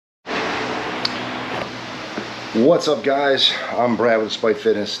What's up, guys? I'm Brad with Spite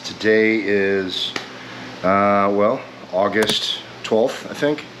Fitness. Today is well, August 12th, I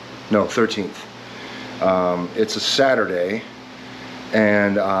think. No, 13th. It's a Saturday,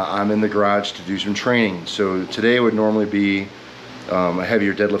 and I'm in the garage to do some training. So today would normally be a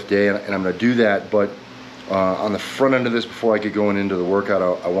heavier deadlift day, and I'm going to do that. But on the front end of this, before I get going into the workout,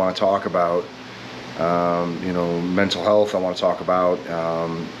 I want to talk about mental health. I want to talk about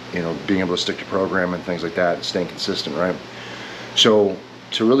being able to stick to program and things like that, and staying consistent, right? So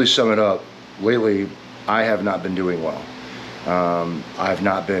to really sum it up, lately I have not been doing well. I've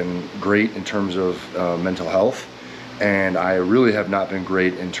not been great in terms of mental health, and I really have not been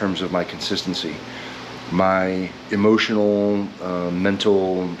great in terms of my consistency. My emotional,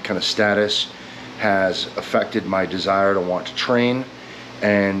 mental kind of status has affected my desire to want to train.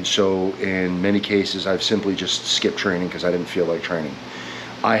 And so in many cases, I've simply just skipped training because I didn't feel like training.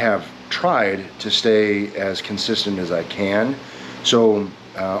 I have tried to stay as consistent as I can. So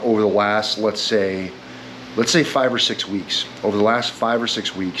over the last, let's say 5 or 6 weeks, over the last 5 or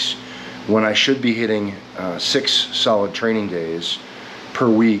 6 weeks, when I should be hitting 6 solid training days per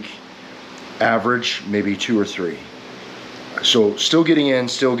week, average maybe 2 or 3. So still getting in,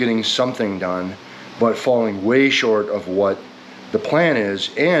 still getting something done, but falling way short of what the plan is,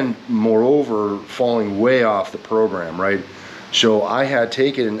 and moreover falling way off the program, right? So I had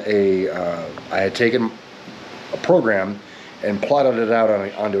taken a program and plotted it out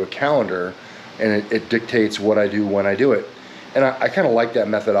onto a calendar, and it dictates what I do when I do it. And I kind of like that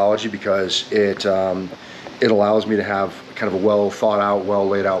methodology because it allows me to have kind of a well thought out, well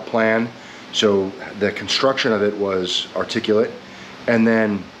laid out plan. So the construction of it was articulate, and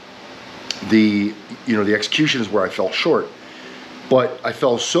then the execution is where I fell short. But I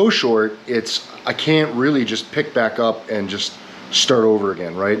fell so short, I can't really just pick back up and just start over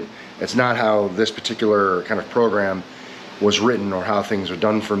again, right? It's not how this particular kind of program was written or how things are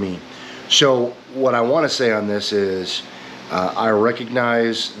done for me. So what I want to say on this is I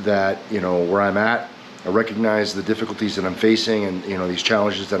recognize that, where I'm at. I recognize the difficulties that I'm facing and, these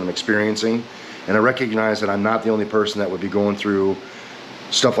challenges that I'm experiencing. And I recognize that I'm not the only person that would be going through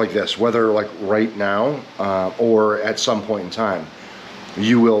stuff like this, whether like right now or at some point in time.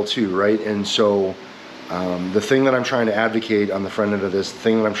 You will too, right? And so the thing that I'm trying to advocate on the front end of this, the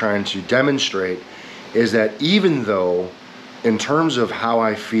thing that I'm trying to demonstrate is that even though in terms of how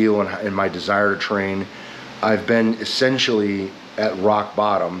I feel and my desire to train, I've been essentially at rock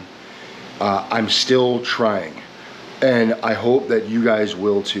bottom, I'm still trying. And I hope that you guys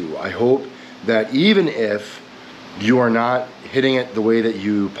will too. I hope that even if you are not hitting it the way that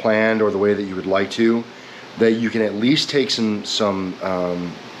you planned or the way that you would like to, that you can at least take some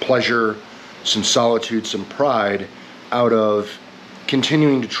pleasure, some solitude, some pride out of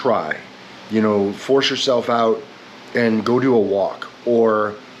continuing to try. Force yourself out and go do a walk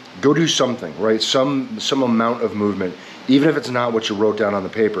or go do something, right? Some amount of movement, even if it's not what you wrote down on the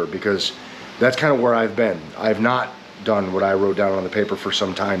paper, because that's kind of where I've been. I've not done what I wrote down on the paper for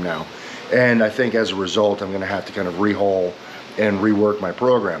some time now. And I think as a result, I'm going to have to kind of rehaul and rework my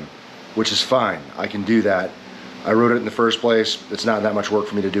program, which is fine. I can do that. I wrote it in the first place. It's not that much work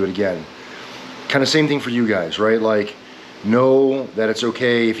for me to do it again. Kind of same thing for you guys, right? Like, know that it's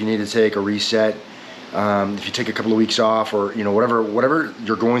okay if you need to take a reset. If you take a couple of weeks off, or whatever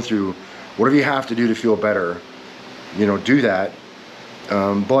you're going through, whatever you have to do to feel better, do that.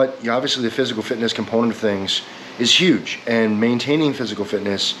 But obviously the physical fitness component of things is huge, and maintaining physical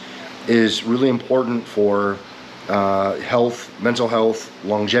fitness is really important for health, mental health,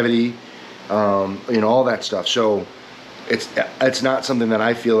 longevity, all that stuff. So it's not something that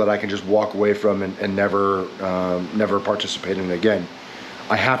I feel that I can just walk away from and never participate in again.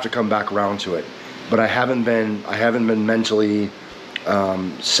 I have to come back around to it, but I haven't been mentally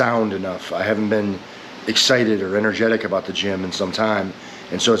sound enough. I haven't been excited or energetic about the gym in some time,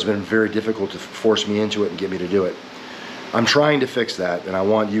 and so it's been very difficult to force me into it and get me to do it. I'm trying to fix that, and I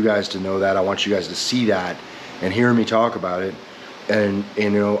want you guys to know that. I want you guys to see that and hear me talk about it. And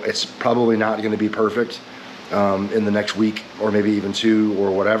it's probably not going to be perfect in the next week or maybe even 2 or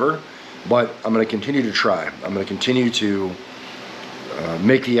whatever, but I'm going to continue to try. I'm going to continue to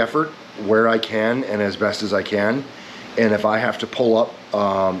make the effort where I can and as best as I can. And if I have to pull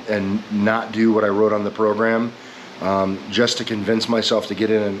up and not do what I wrote on the program just to convince myself to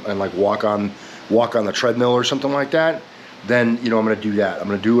get in and like walk on the treadmill or something like that, then I'm going to do that. I'm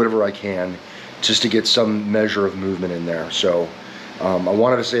going to do whatever I can just to get some measure of movement in there. So I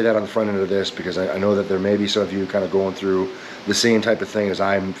wanted to say that on the front end of this, because I know that there may be some of you kind of going through the same type of thing as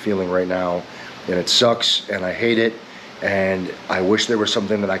I'm feeling right now, and it sucks and I hate it, and I wish there was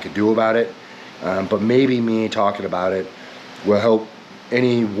something that I could do about it. But maybe me talking about it will help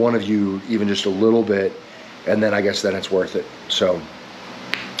any one of you even just a little bit, and then I guess then it's worth it. So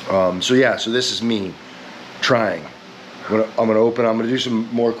yeah, so this is me trying. I'm gonna do some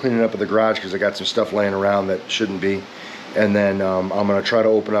more cleaning up of the garage because I got some stuff laying around that shouldn't be, and then I'm gonna try to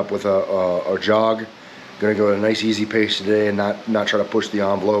open up with a jog. Gonna go at a nice easy pace today and not try to push the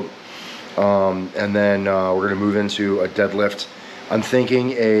envelope. And then we're gonna move into a deadlift. I'm thinking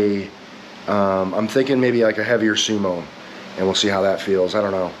maybe like a heavier sumo, and we'll see how that feels. I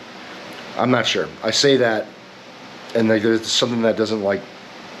don't know. I'm not sure. I say that, and like there's something that doesn't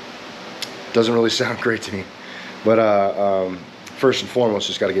really sound great to me. But first and foremost,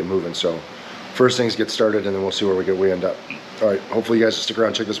 just got to get moving. So first things get started, and then we'll see where we end up. All right. Hopefully you guys will stick around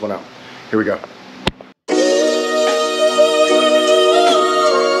and check this one out. Here we go.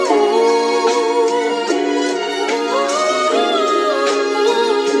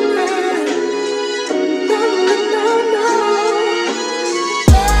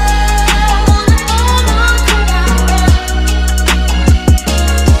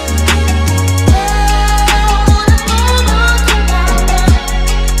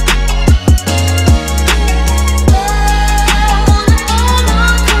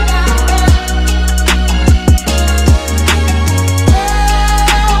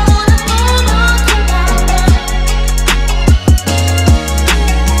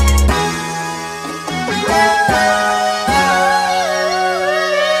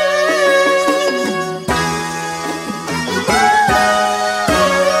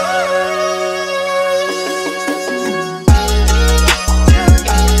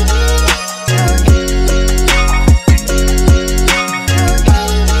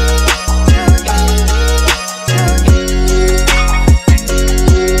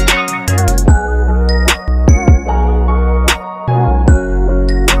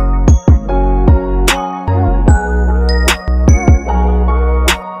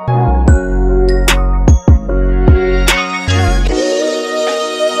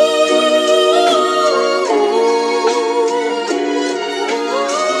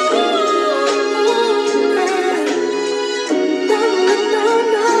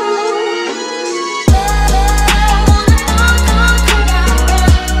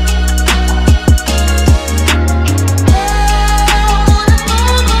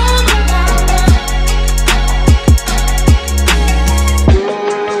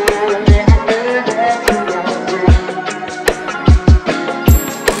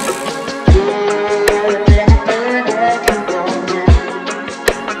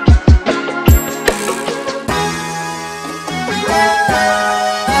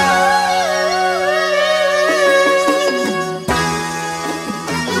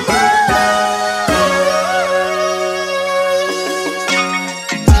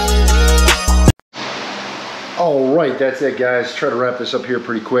 Alright, that's it guys. Try to wrap this up here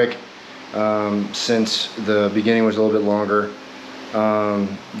pretty quick since the beginning was a little bit longer.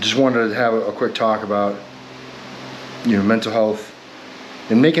 Just wanted to have a quick talk about mental health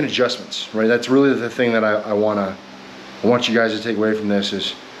and making adjustments, right? That's really the thing that I want you guys to take away from this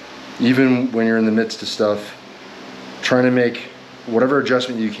is, even when you're in the midst of stuff, trying to make whatever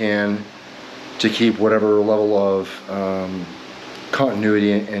adjustment you can to keep whatever level of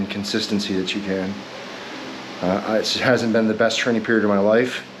continuity and consistency that you can. It hasn't been the best training period of my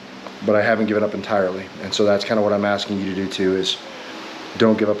life, but I haven't given up entirely, and so that's kind of what I'm asking you to do too, is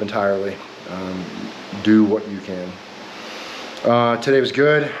don't give up entirely. Do what you can. Today was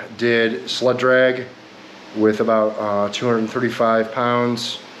good. Did sled drag with about 235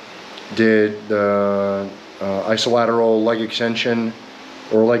 pounds. Did the isolateral leg extension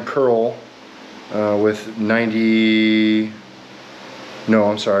or leg curl with 100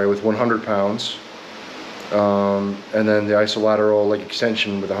 pounds. And then the isolateral leg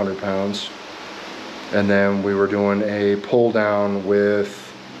extension with 100 pounds. And then we were doing a pull down with,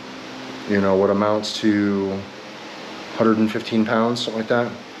 what amounts to 115 pounds, something like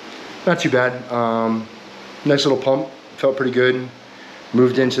that. Not too bad. Nice little pump, felt pretty good.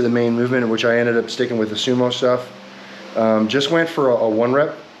 Moved into the main movement, which I ended up sticking with the sumo stuff. Just went for a 1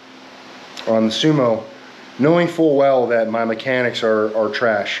 rep on the sumo, knowing full well that my mechanics are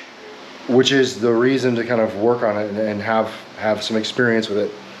trash, which is the reason to kind of work on it and have some experience with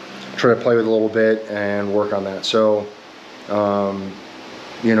it. Try to play with it a little bit and work on that. So,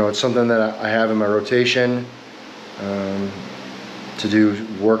 it's something that I have in my rotation to do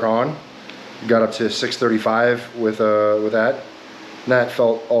work on. Got up to 635 with that. That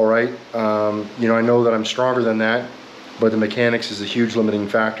felt all right. I know that I'm stronger than that, but the mechanics is a huge limiting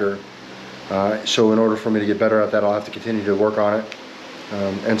factor. So in order for me to get better at that, I'll have to continue to work on it.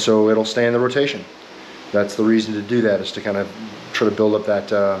 And so it'll stay in the rotation. That's the reason to do that, is to kind of try to build up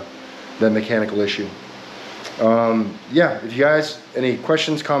that mechanical issue. Yeah, if you guys, any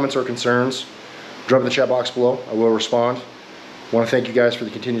questions, comments, or concerns, drop in the chat box below. I will respond. I want to thank you guys for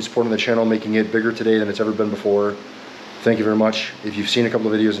the continued support on the channel, making it bigger today than it's ever been before. Thank you very much. If you've seen a couple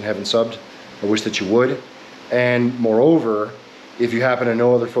of videos and haven't subbed, I wish that you would. And moreover, if you happen to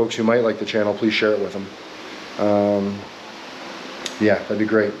know other folks who might like the channel, please share it with them. Yeah, that'd be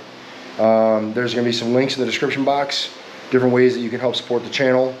great. There's going to be some links in the description box, different ways that you can help support the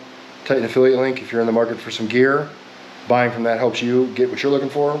channel. Titan affiliate link if you're in the market for some gear. Buying from that helps you get what you're looking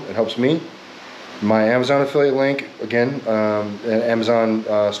for. It helps me. My Amazon affiliate link, again, an Amazon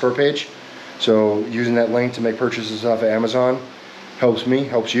store page. So using that link to make purchases off of Amazon helps me,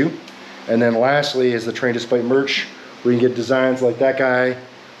 helps you. And then lastly is the Train to Spite merch, where you can get designs like that guy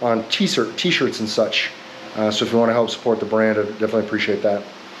on t-shirts and such. So if you want to help support the brand, I definitely appreciate that.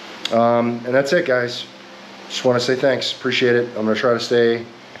 And that's it, guys. Just want to say thanks. Appreciate it. I'm going to try to stay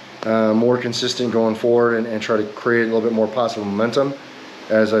more consistent going forward and try to create a little bit more positive momentum,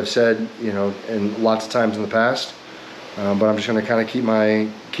 as I've said, you know, and lots of times in the past. But I'm just going to kind of keep my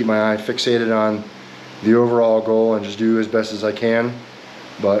eye fixated on the overall goal and just do as best as I can.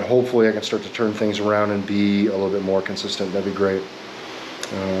 But hopefully I can start to turn things around and be a little bit more consistent. That'd be great.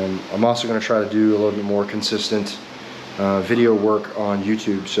 I'm also going to try to do a little bit more consistent video work on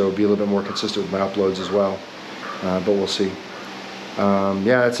YouTube, so be a little bit more consistent with my uploads as well. But we'll see.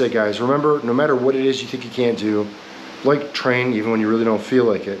 Yeah, that's it, guys. Remember, no matter what it is you think you can't do, like train even when you really don't feel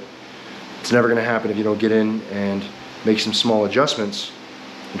like it. It's never going to happen if you don't get in and make some small adjustments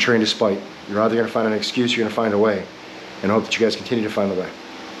and train to spite. You're either going to find an excuse or you're going to find a way. And I hope that you guys continue to find the way.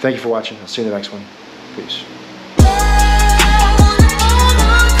 Thank you for watching. I'll see you in the next one. Peace.